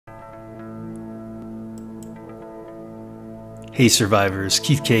Hey survivors,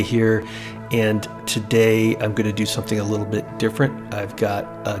 Keith K here, and today I'm going to do something a little bit different. I've got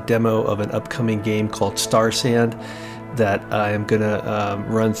a demo of an upcoming game called Starsand that I am going to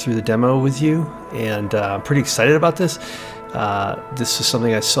run through the demo with you, and I'm pretty excited about this. This is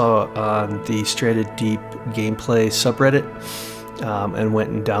something I saw on the Stranded Deep gameplay subreddit, and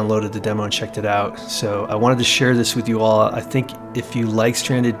went and downloaded the demo and checked it out. So I wanted to share this with you all. I think if you like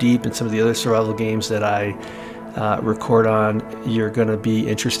Stranded Deep and some of the other survival games that I record on, you're going to be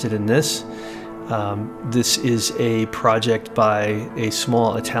interested in this. This is a project by a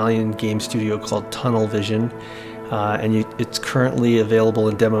small Italian game studio called Tunnel Vision, and it's currently available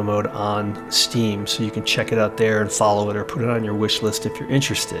in demo mode on Steam, so you can check it out there and follow it or put it on your wish list if you're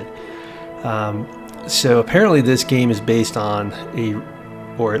interested. So apparently this game is based on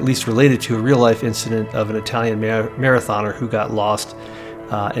or at least related to a real-life incident of an Italian marathoner who got lost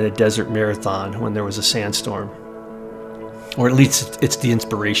in a desert marathon when there was a sandstorm. Or at least it's the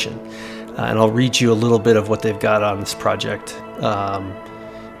inspiration. And I'll read you a little bit of what they've got on this project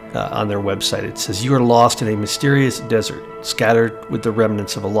on their website. It says, "You are lost in a mysterious desert, scattered with the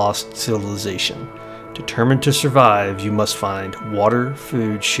remnants of a lost civilization. Determined to survive, you must find water,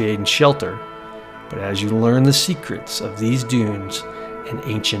 food, shade, and shelter. But as you learn the secrets of these dunes, an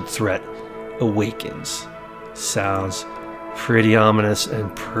ancient threat awakens." Sounds pretty ominous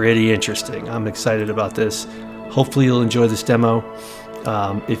and pretty interesting. I'm excited about this. Hopefully you'll enjoy this demo.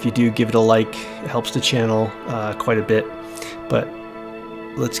 If you do, give it a like. It helps the channel quite a bit. But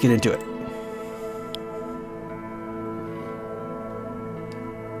let's get into it.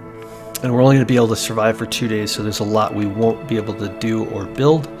 And we're only going to be able to survive for 2 days, so there's a lot we won't be able to do or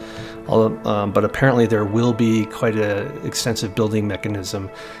build. But apparently there will be quite an extensive building mechanism,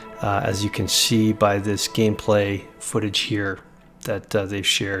 as you can see by this gameplay footage here that they've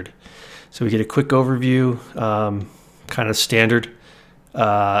shared. So we get a quick overview, kind of standard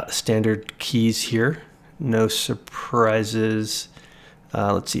keys here. No surprises.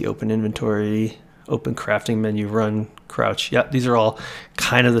 Let's see, open inventory, open crafting menu, run, crouch. Yep, these are all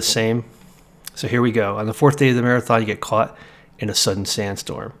kind of the same. So here we go. On the 4th day of the marathon, you get caught in a sudden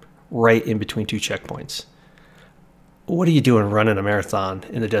sandstorm, right in between 2 checkpoints. What are you doing running a marathon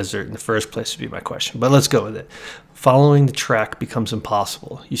in the desert in the first place would be my question, but let's go with it. Following the track becomes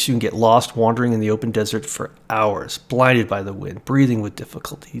impossible. You soon get lost wandering in the open desert for hours, blinded by the wind, breathing with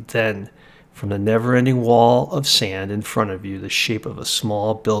difficulty. Then, from the never-ending wall of sand in front of you, the shape of a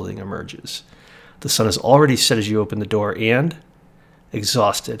small building emerges. The sun is already set as you open the door and,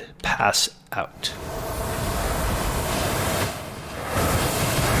 exhausted, pass out.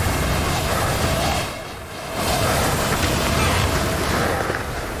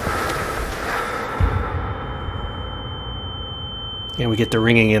 And we get the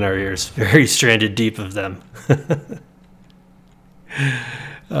ringing in our ears. Very Stranded Deep of them.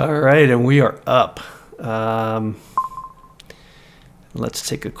 All right, and we are up. Let's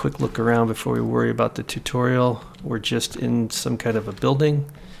take a quick look around before we worry about the tutorial. We're just in some kind of a building.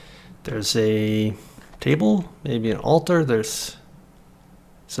 There's a table, maybe an altar. There's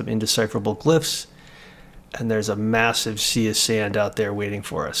some indecipherable glyphs. And there's a massive sea of sand out there waiting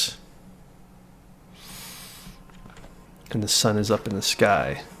for us. And the sun is up in the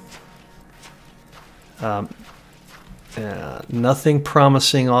sky. Nothing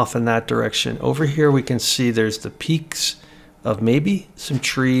promising off in that direction. Over here we can see there's the peaks of maybe some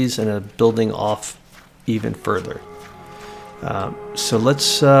trees and a building off even further. So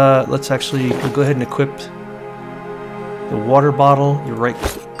let's actually go ahead and equip the water bottle. You right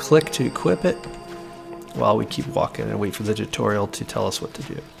click to equip it while we keep walking and wait for the tutorial to tell us what to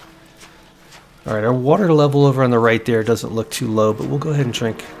do. All right, our water level over on the right there doesn't look too low, but we'll go ahead and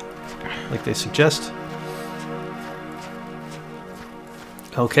drink like they suggest.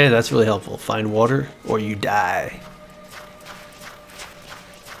 Okay, that's really helpful. Find water or you die.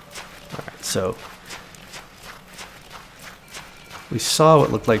 All right, so we saw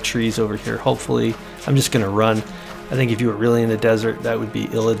what looked like trees over here. Hopefully, I'm just gonna run. I think if you were really in the desert, that would be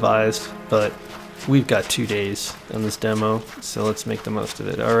ill-advised, but we've got 2 days on this demo, so let's make the most of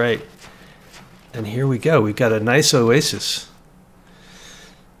it. All right. And here we go. We've got a nice oasis.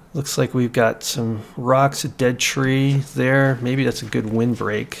 Looks like we've got some rocks, a dead tree there. Maybe that's a good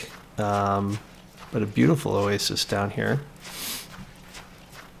windbreak. But a beautiful oasis down here.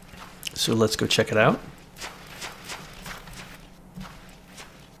 So let's go check it out.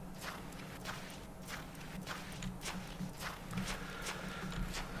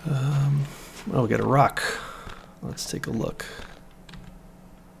 Oh, we got a rock. Let's take a look.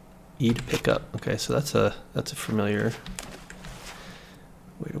 E to pick up. Okay, so that's a familiar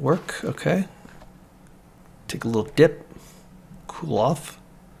way to work. Okay. Take a little dip. cool off.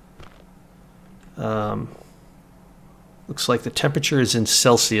 Looks like the temperature is in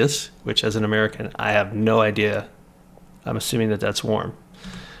Celsius, which as an American, I have no idea. I'm assuming that that's warm.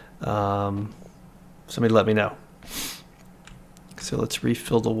 Somebody let me know. So let's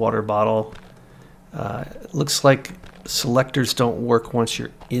refill the water bottle. It looks like selectors don't work once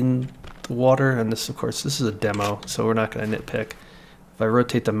you're in the water, and this, of course, this is a demo, so we're not going to nitpick. If I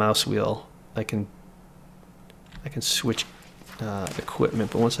rotate the mouse wheel, I can switch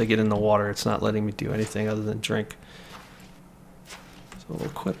equipment, but once I get in the water, it's not letting me do anything other than drink. So we'll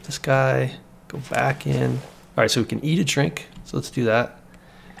equip this guy, go back in. All right, so we can eat a drink, so let's do that.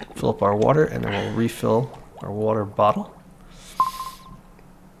 Fill up our water, and then we'll refill our water bottle.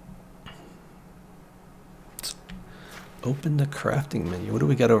 Let's open the crafting menu. What do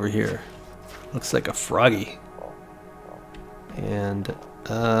we got over here? Looks like a froggy. And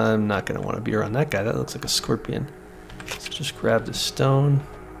I'm not going to want to be around that guy. That looks like a scorpion. Let's just grab the stone.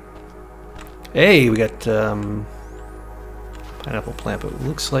 Hey, we got pineapple plant, but it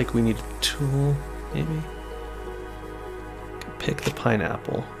looks like we need a tool, maybe? Pick the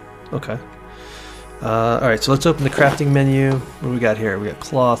pineapple. Okay. Alright, so let's open the crafting menu. What do we got here? We got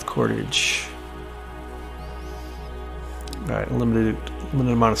cloth, cordage. Alright, limited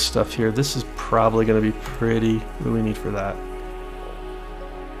amount of stuff here. This is probably going to be pretty... What do we need for that?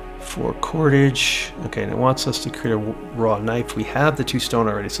 For cordage. Okay, and it wants us to create a raw knife. We have the 2 stone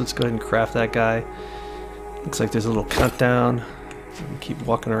already, so let's go ahead and craft that guy. Looks like there's a little countdown. We keep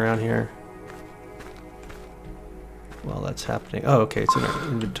walking around here while that's happening. Oh, okay, it's in our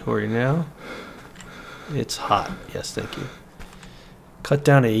inventory now. It's hot. Yes, thank you. Cut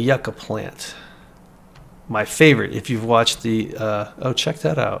down a yucca plant. My favorite, if you've watched the... oh, check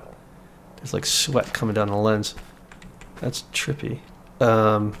that out. There's like sweat coming down the lens. That's trippy.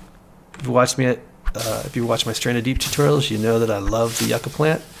 If you watched me if you watch my Stranded Deep tutorials, you know that I love the yucca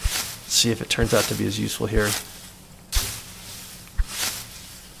plant. Let's see if it turns out to be as useful here.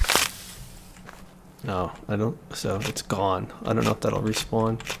 No, I don't. So it's gone. I don't know if that'll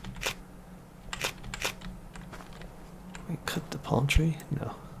respawn. We cut the palm tree?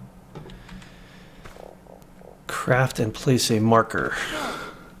 No. Craft and place a marker.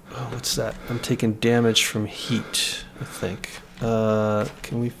 Oh, what's that? I'm taking damage from heat, I think.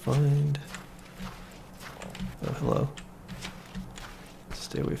 Can we find... Oh, hello.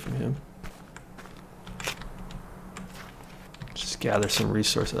 Stay away from him. Just gather some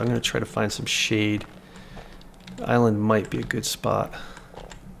resources. I'm going to try to find some shade. The island might be a good spot.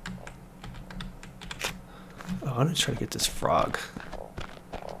 Oh, I'm going to try to get this frog.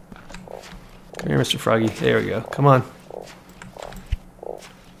 Come here, Mr. Froggy. There we go. Come on.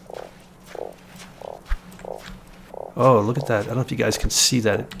 Oh, look at that. I don't know if you guys can see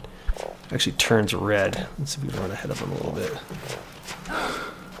that. It actually turns red. Let's see if we can run ahead of him a little bit.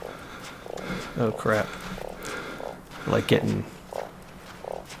 Oh, crap. I like getting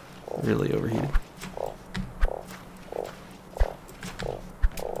really overheated.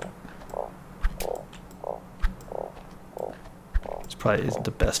 This probably isn't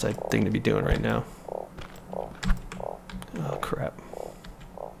the best thing to be doing right now. Oh, crap.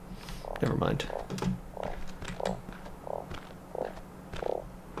 Never mind.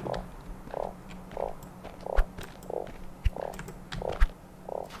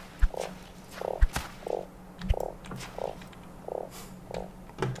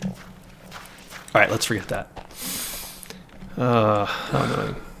 Alright, let's forget that. How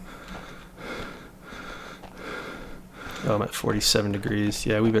annoying. Oh, I'm at 47 degrees.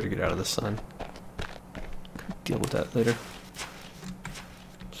 Yeah, we better get out of the sun. Deal with that later.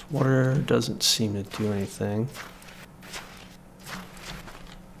 This water doesn't seem to do anything.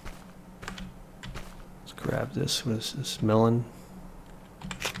 Let's grab this. What is this? Melon?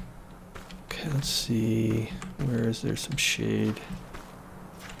 Okay, let's see. Where is there some shade?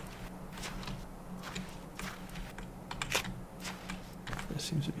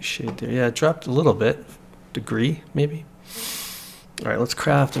 Seems to be shade there. Yeah, it dropped a little bit. Degree, maybe. All right, let's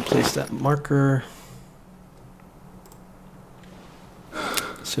craft and place that marker.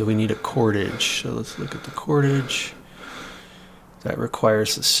 So we need a cordage. So let's look at the cordage. That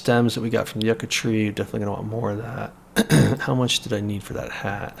requires the stems that we got from the yucca tree. You're definitely going to want more of that. How much did I need for that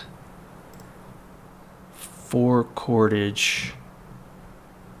hat? 4 cordage,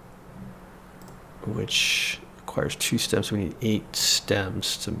 which requires 2 stems, so we need 8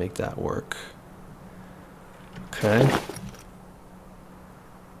 stems to make that work. Okay.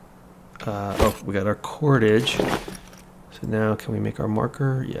 Oh, we got our cordage. So now can we make our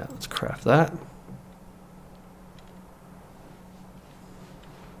marker? Yeah, let's craft that.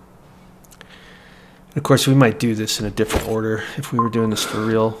 Of course, we might do this in a different order if we were doing this for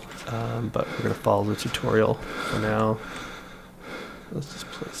real, but we're going to follow the tutorial for now. Let's just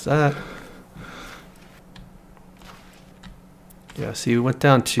place that. Yeah, see, we went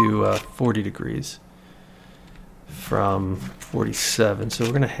down to 40 degrees from 47, so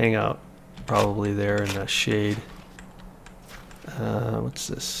we're going to hang out probably there in the shade. What's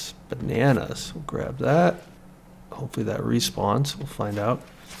this? Bananas. We'll grab that. Hopefully that respawns. We'll find out.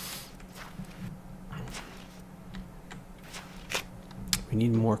 We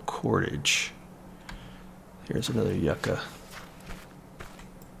need more cordage. Here's another yucca.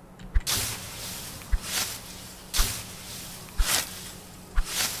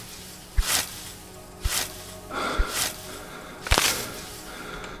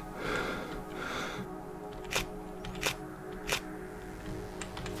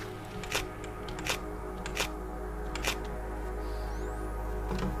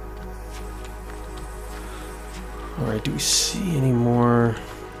 Alright, do we see any more?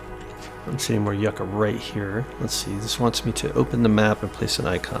 I don't see any more yucca right here. Let's see, this wants me to open the map and place an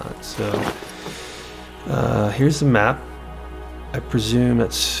icon. So, here's the map. I presume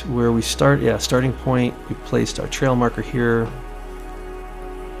that's where we start. Yeah, starting point. We placed our trail marker here.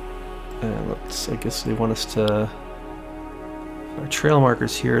 And I guess they want us to... Our trail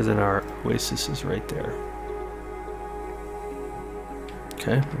marker's here, then our oasis is right there.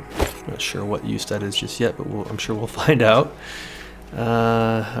 Okay, I'm not sure what use that is just yet, but I'm sure we'll find out.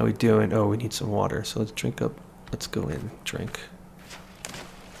 How we doing? Oh, we need some water, so let's drink up. Let's go in, drink.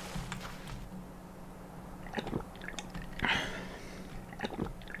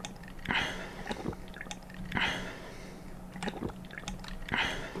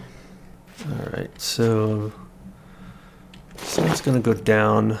 Alright, so sun's gonna go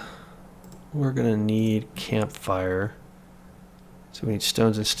down. We're gonna need campfire. So we need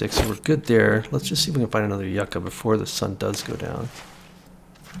stones and sticks, so we're good there. Let's just see if we can find another yucca before the sun does go down.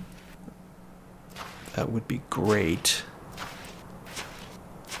 That would be great.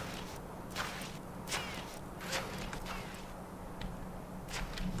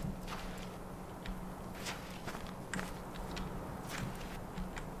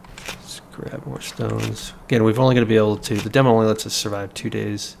 Let's grab more stones. Again, we've only going to be able to... The demo only lets us survive 2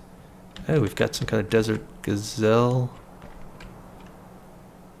 days. Oh, we've got some kind of desert gazelle.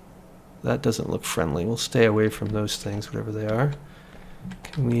 That doesn't look friendly. We'll stay away from those things, whatever they are.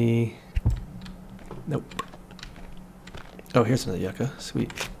 Can we... Nope. Oh, here's another yucca.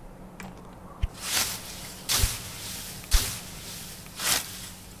 Sweet.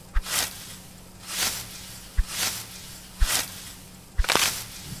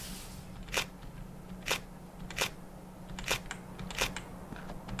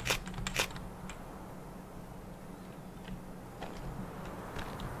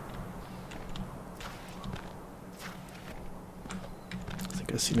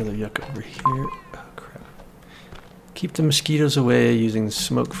 I see another yucca over here. Oh, crap. Keep the mosquitoes away using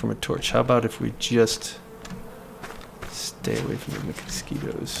smoke from a torch. How about if we just stay away from the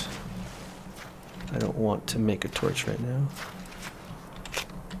mosquitoes? I don't want to make a torch right now.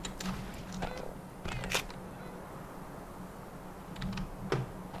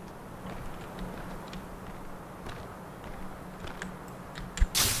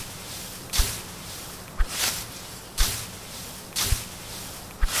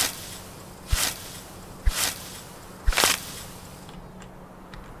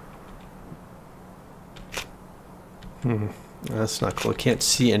 That's not cool. I can't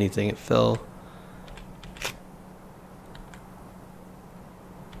see anything. It fell.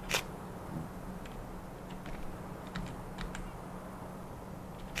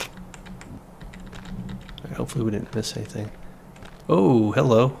 Right, hopefully we didn't miss anything. Oh,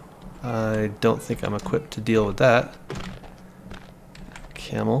 hello. I don't think I'm equipped to deal with that.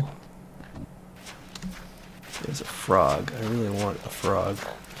 Camel. There's a frog. I really want a frog.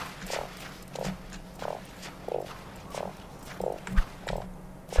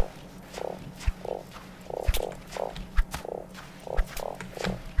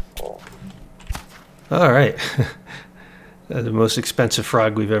 All right, the most expensive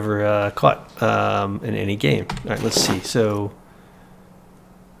frog we've ever caught in any game. All right, let's see. So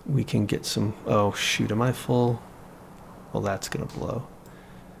we can get some. Oh shoot, am I full? Well, that's gonna blow.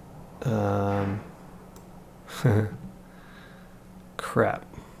 Crap.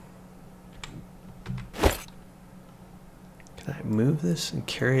 Can I move this and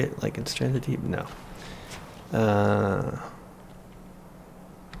carry it like in Stranded Deep? No.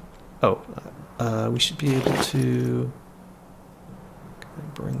 We should be able to... Can I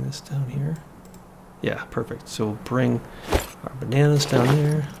bring this down here? Yeah, perfect. So we'll bring our bananas down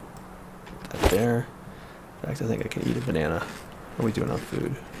there. That there. In fact, I think I can eat a banana. How are we doing on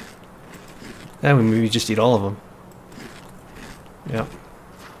food? And we maybe just eat all of them. Yep.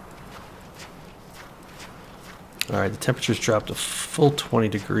 Alright, the temperature's dropped a full 20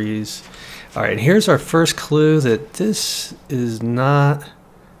 degrees. Alright, and here's our first clue that this is not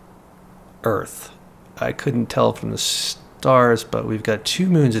Earth. I couldn't tell from the stars, but we've got 2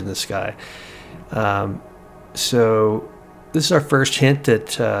 moons in the sky. So this is our first hint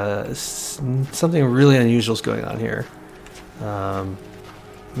that something really unusual is going on here.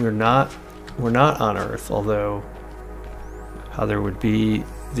 We're not on Earth, although how there would be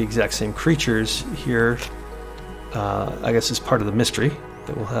the exact same creatures here, I guess is part of the mystery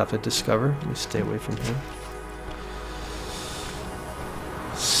that we'll have to discover. Let me stay away from here.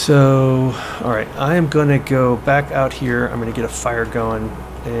 So, alright, I am going to go back out here. I'm going to get a fire going,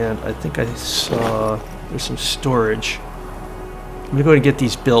 and I think I saw there's some storage. I'm going to go and get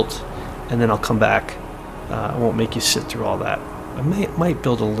these built, and then I'll come back. I won't make you sit through all that. I might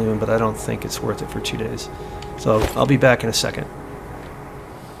build a loom, but I don't think it's worth it for 2 days. So I'll be back in a second.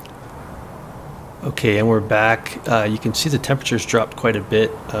 Okay, and we're back. You can see the temperature's dropped quite a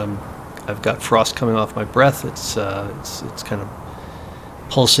bit. I've got frost coming off my breath. It's kind of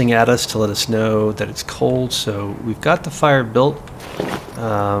pulsing at us to let us know that it's cold. So we've got the fire built.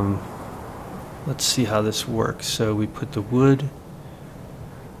 Let's see how this works. So we put the wood.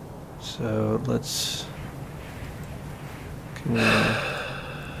 So let's. Can we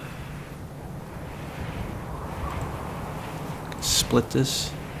split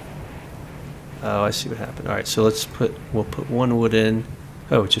this? Oh, I see what happened. All right, so we'll put 1 wood in.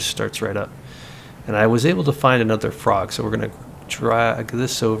 Oh, it just starts right up. And I was able to find another frog, so we're gonna drag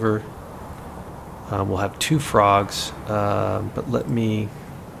this over. We'll have 2 frogs, but let me.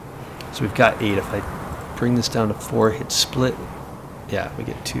 So we've got 8. If I bring this down to 4, hit split, yeah, we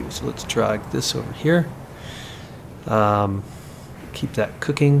get 2. So let's drag this over here. Keep that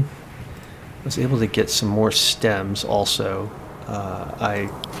cooking. I was able to get some more stems also. I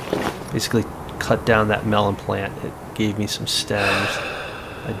basically cut down that melon plant. It gave me some stems.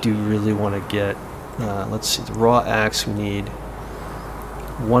 I do really want to get, let's see, the raw axe. We need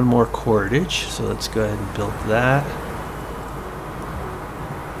 1 more cordage, so let's go ahead and build that.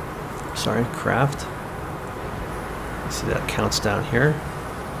 Sorry, craft. You see that counts down here.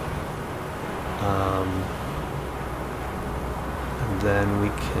 And then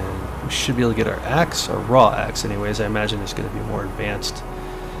we should be able to get our axe, our raw axe anyways. I imagine it's going to be more advanced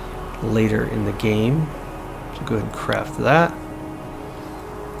later in the game. So go ahead and craft that.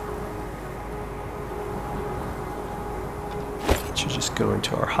 It should just go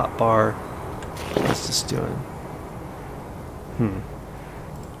into our hotbar. What's this doing?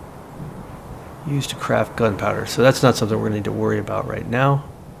 Used to craft gunpowder. So that's not something we're going to need to worry about right now.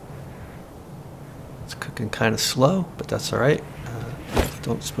 It's cooking kind of slow, but that's alright.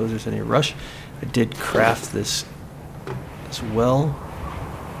 Don't suppose there's any rush. I did craft this as well.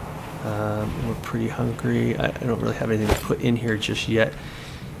 We're pretty hungry. I don't really have anything to put in here just yet.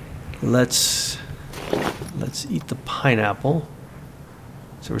 Let's eat the pineapple.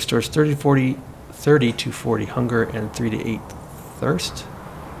 So restores 30 to 40 hunger and 3 to 8 thirst.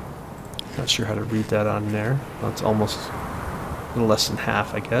 Not sure how to read that on there. Well, it's almost a little less than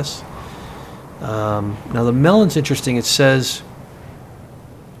half, I guess. Now the melon's interesting. It says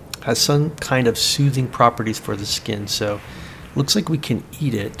has some kind of soothing properties for the skin. So looks like we can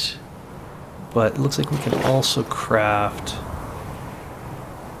eat it, but it looks like we can also craft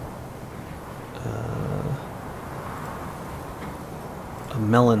a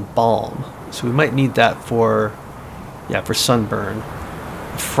melon balm. So we might need that for sunburn.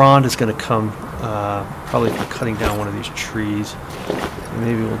 The frond is going to come probably for cutting down one of these trees. So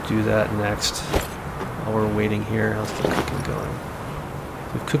maybe we'll do that next while we're waiting here. How's the cooking going?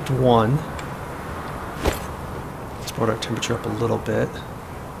 We've cooked 1. Let's brought our temperature up a little bit.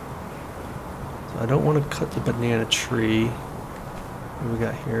 So I don't want to cut the banana tree. What do we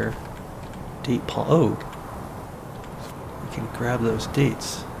got here? Date palm. Oh, we can grab those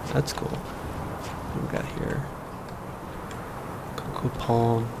dates. That's cool. What do we got here? Cocoa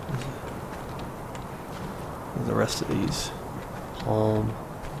palm. What are the rest of these? Palm,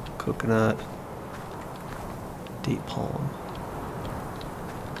 coconut, date palm.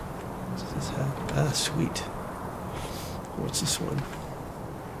 What does this have? Ah, sweet. What's this one?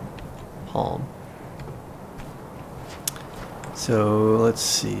 Palm. So let's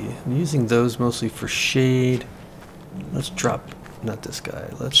see. I'm using those mostly for shade. Let's drop, not this guy.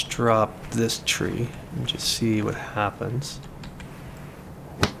 Let's drop this tree and just see what happens.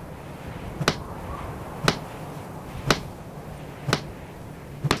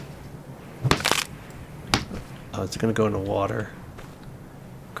 Oh, is it gonna go into water?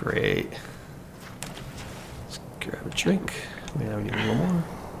 Great. Let's grab a drink. We need a little more.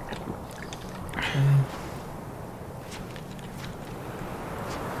 Okay.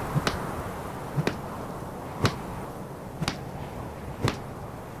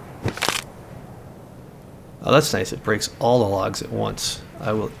 Oh, that's nice. It breaks all the logs at once.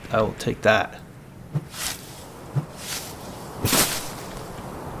 I will take that.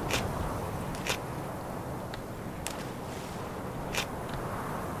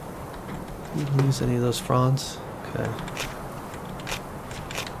 Did we lose any of those fronds? Okay.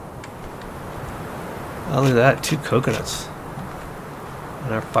 Oh, look at that. 2 coconuts.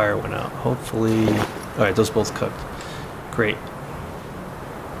 And our fire went out. Hopefully... Alright, those both cooked. Great.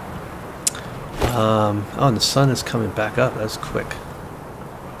 Oh, and the sun is coming back up. That's quick.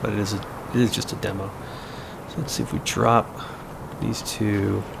 But it is just a demo. So let's see if we drop these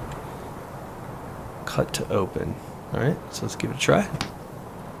 2. Cut to open. Alright, so let's give it a try.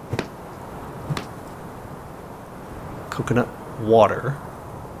 Coconut water.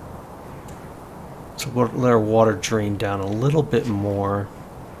 So we'll let our water drain down a little bit more.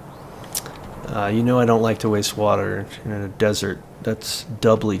 You know I don't like to waste water in a desert. That's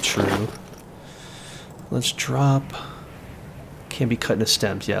doubly true. Let's drop... Can be cut into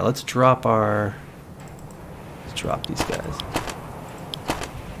stems. Yeah, let's drop our... Let's drop these guys.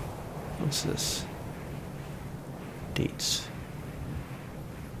 What's this? Dates.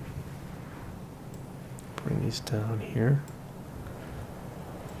 Bring these down here.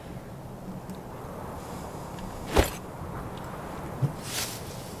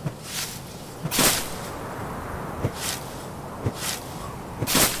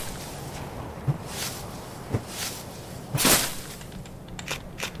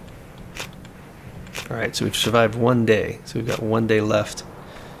 Alright, so we've survived 1 day. So we've got 1 day left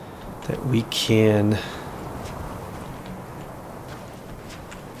that we can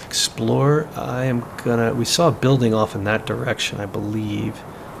explore. I am gonna... We saw a building off in that direction, I believe.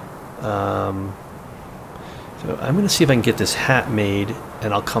 So I'm gonna see if I can get this hat made,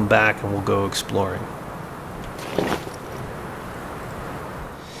 and I'll come back and we'll go exploring.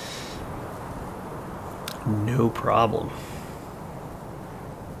 No problem.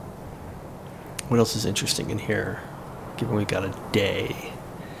 What else is interesting in here, given we got a day?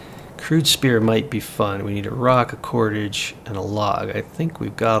 Crude spear might be fun. We need a rock, a cordage, and a log. I think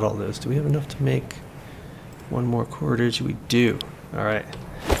we've got all those. Do we have enough to make 1 more cordage? We do. All right,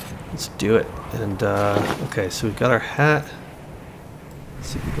 let's do it. And okay, so we've got our hat. Let's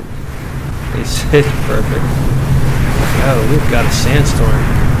see if we can place it. Perfect. Oh, we've got a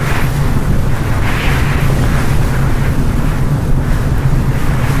sandstorm.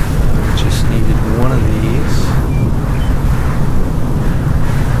 One of these.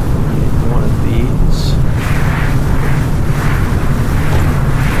 One of these.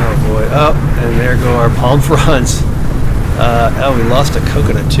 Oh boy. Oh, and there go our palm fronds. Oh, we lost a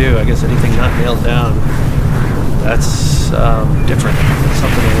coconut too. I guess anything not nailed down. That's different.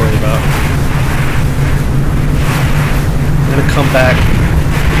 Something to worry about. I'm going to come back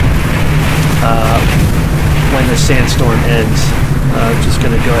when the sandstorm ends. I'm just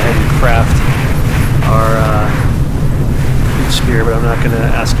going to go ahead and craft our food spear, but I'm not going to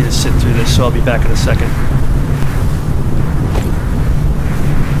ask you to sit through this, so I'll be back in a second.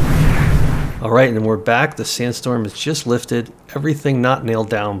 Alright, and then we're back. The sandstorm has just lifted. Everything not nailed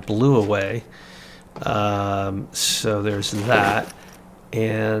down blew away. So there's that.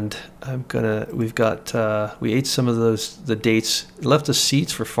 And I'm gonna, we ate some of the dates. It left us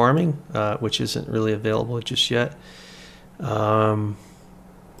seeds for farming, which isn't really available just yet. I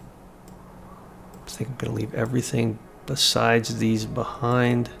think I'm going to leave everything besides these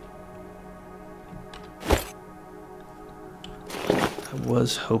behind. I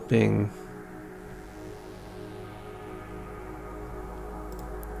was hoping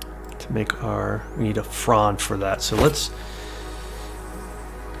to make we need a frond for that. So let's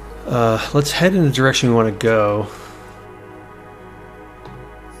head in the direction we want to go.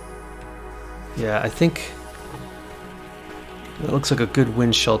 Yeah, I think it looks like a good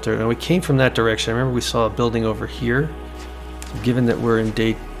wind shelter. Now we came from that direction. I remember we saw a building over here. So given that we're in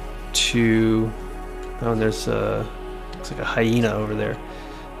day 2, oh, and there's looks like a hyena over there.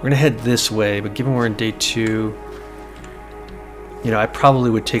 We're gonna head this way, but given we're in day 2, you know, I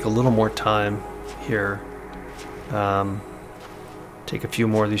probably would take a little more time here. Take a few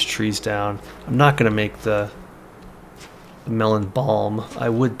more of these trees down. I'm not gonna make the melon balm. I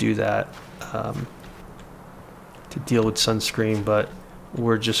would do that. To deal with sunscreen, but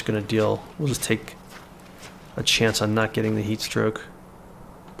we're just gonna we'll just take a chance on not getting the heat stroke.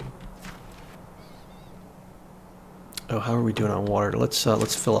 Oh, how are we doing on water? Let's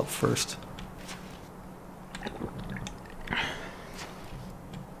fill up first.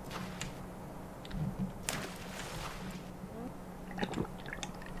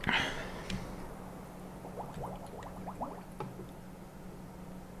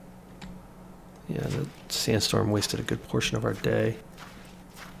 Yeah, the sandstorm wasted a good portion of our day.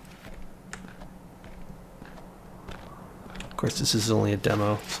 Of course, this is only a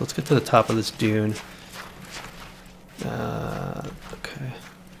demo, so let's get to the top of this dune. Okay,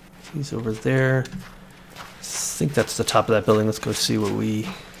 he's over there. I think that's the top of that building. Let's go see what we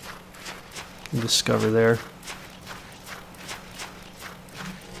can discover there.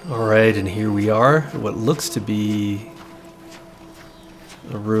 Alright, and here we are. What looks to be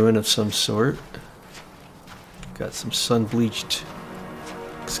a ruin of some sort. Got some sun-bleached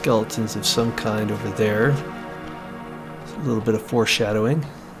skeletons of some kind over there. A little bit of foreshadowing.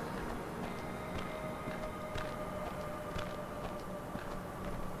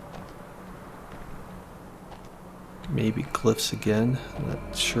 Maybe glyphs again. I'm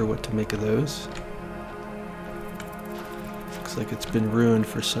not sure what to make of those. Looks like it's been ruined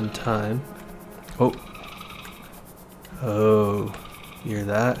for some time. Oh. Oh. You hear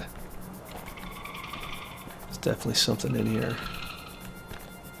that? There's definitely something in here.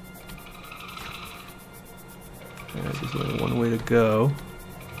 Alright, there's only one way to go.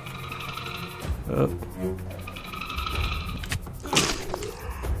 Oh.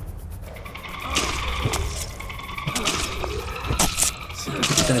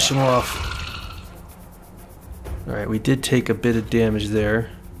 Finish him off. Alright, we did take a bit of damage there.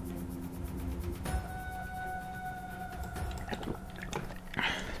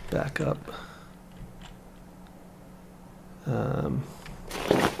 Back up. Uh-oh.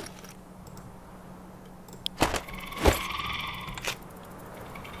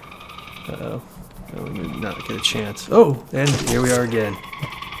 Oh, we may not get a chance. Oh, and here we are again.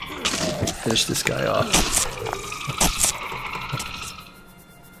 Finish this guy off.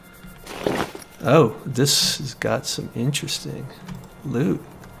 Oh, this has got some interesting loot.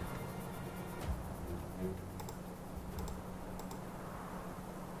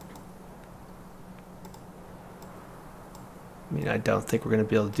 I mean, I don't think we're going to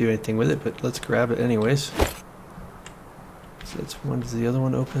be able to do anything with it, but let's grab it anyways. So that's one. Does the other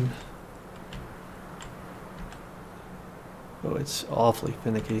one open? Oh, it's awfully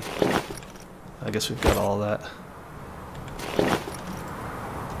finicky. I guess we've got all that.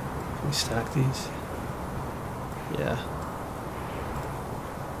 Can we stack these? Yeah.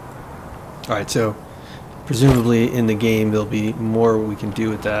 Alright, so presumably in the game there'll be more we can do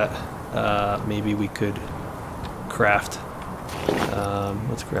with that. Maybe we could craft.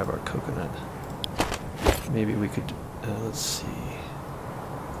 Let's grab our coconut. Maybe we could, let's see,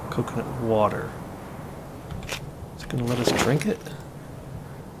 coconut water. Is it going to let us drink it?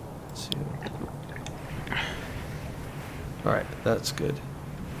 Let's see. Alright, that's good.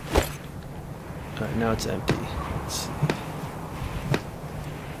 Alright, now it's empty. Let's see.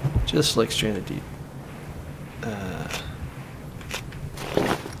 Just like Stranded Deep. Let's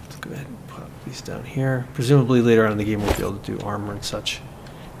go ahead and pop these down here. Presumably later on in the game we'll be able to do armor and such.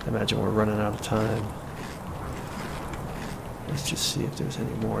 I imagine we're running out of time. Let's just see if there's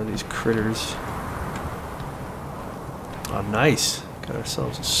any more of these critters. Oh, nice. Got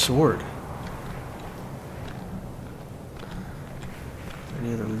ourselves a sword.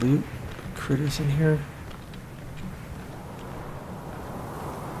 Any other loot? Critters in here?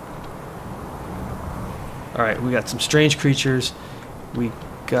 Alright, we got some strange creatures. We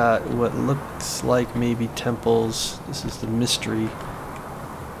got what looks like maybe temples. This is the mystery.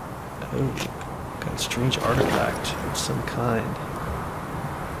 Oh, got a strange artifact of some kind.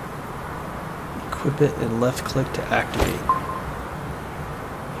 Equip it and left click to activate.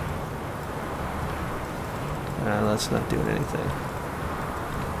 That's not doing anything.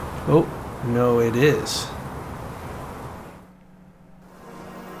 Oh, no it is.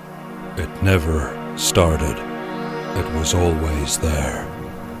 It never started. It was always there.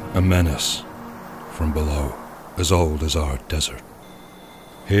 A menace from below, as old as our desert.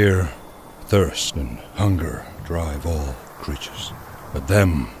 Here, thirst and hunger drive all creatures. But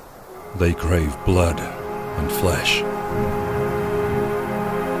them, they crave blood and flesh.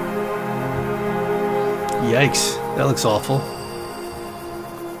 Yikes, that looks awful.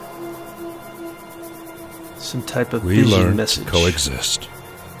 Some type of we vision learned message. to coexist.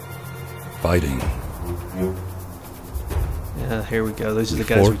 Fighting. Yeah, here we go. Those are the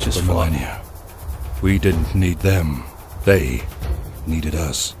guys we just fought. Millennia. We didn't need them. They needed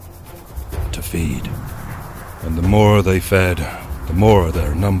us to feed. And the more they fed, the more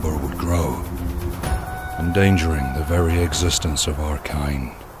their number would grow. endangering the very existence of our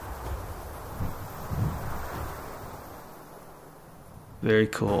kind. Very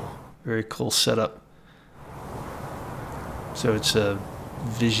cool. Very cool setup. So it's a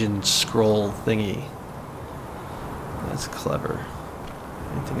vision scroll thingy. That's clever.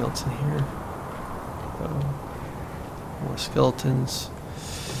 Anything else in here? Oh, more skeletons.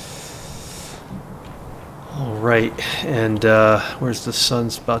 All right, and where's the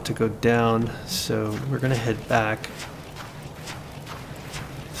sun's about to go down, so we're gonna head back.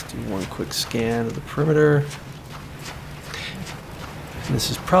 Let's do one quick scan of the perimeter. And this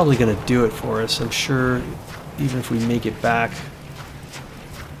is probably gonna do it for us. I'm sure, even if we make it back.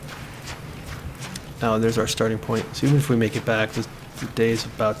 Oh, there's our starting point. So even if we make it back, the day is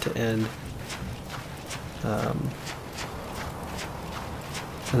about to end.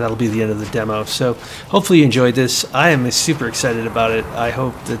 And that'll be the end of the demo. So hopefully you enjoyed this. I am super excited about it. I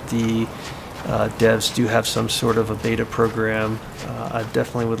hope that the devs do have some sort of a beta program. I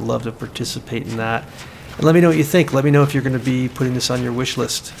definitely would love to participate in that. And let me know what you think. Let me know if you're going to be putting this on your wish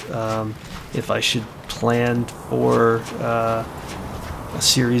list. If I should plan for a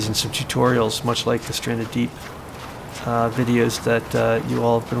series and some tutorials, much like the Stranded Deep videos that you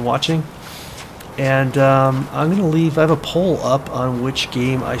all have been watching. And I'm going to leave, I have a poll up on which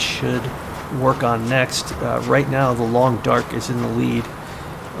game I should work on next. Right now, The Long Dark is in the lead.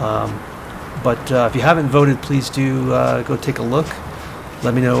 But if you haven't voted, please do go take a look.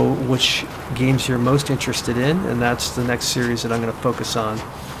 Let me know which games you're most interested in, and that's the next series that I'm going to focus on.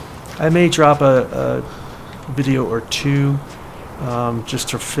 I may drop a video or two just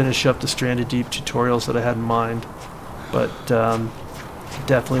to finish up the Stranded Deep tutorials that I had in mind. But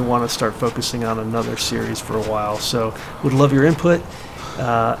definitely want to start focusing on another series for a while. So would love your input.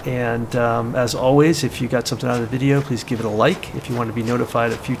 As always, if you got something out of the video, please give it a like. If you want to be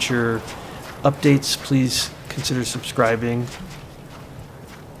notified of future updates, please consider subscribing.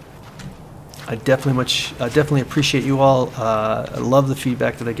 I definitely appreciate you all. I love the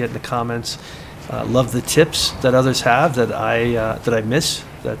feedback that I get in the comments. Love the tips that others have that I miss.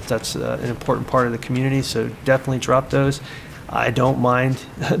 That's an important part of the community. So definitely drop those. I don't mind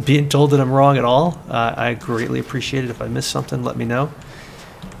being told that I'm wrong at all. I greatly appreciate it. If I miss something, let me know.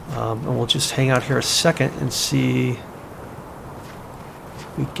 And we'll just hang out here a second and see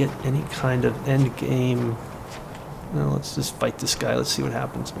if we get any kind of end game. No, let's just fight this guy. Let's see what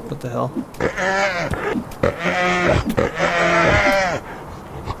happens. What the hell?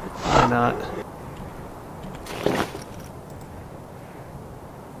 Why not?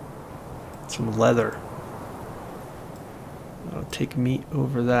 Some leather. I'll take meat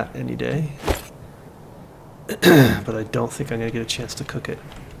over that any day. But I don't think I'm going to get a chance to cook it.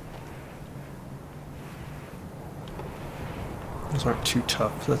 Those aren't too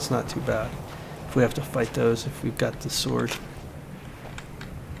tough. So that's not too bad. If we have to fight those, if we've got the sword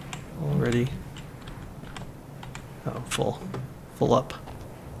already. Oh, full up.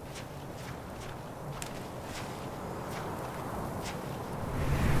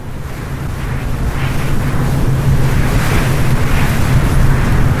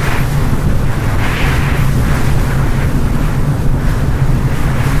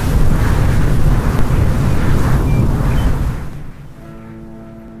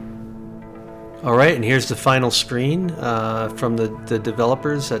 Alright, and here's the final screen from the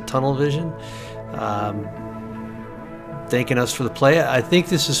developers at Tunnel Vision, thanking us for the play. I think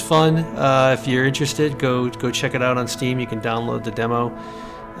this is fun. If you're interested, go check it out on Steam. You can download the demo.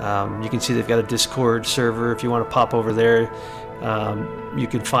 You can see they've got a Discord server if you want to pop over there. You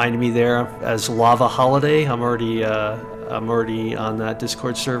can find me there as Lava Holiday. I'm already on that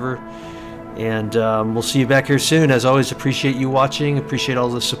Discord server. And we'll see you back here soon. As always, appreciate you watching. Appreciate all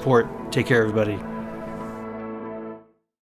the support. Take care, everybody.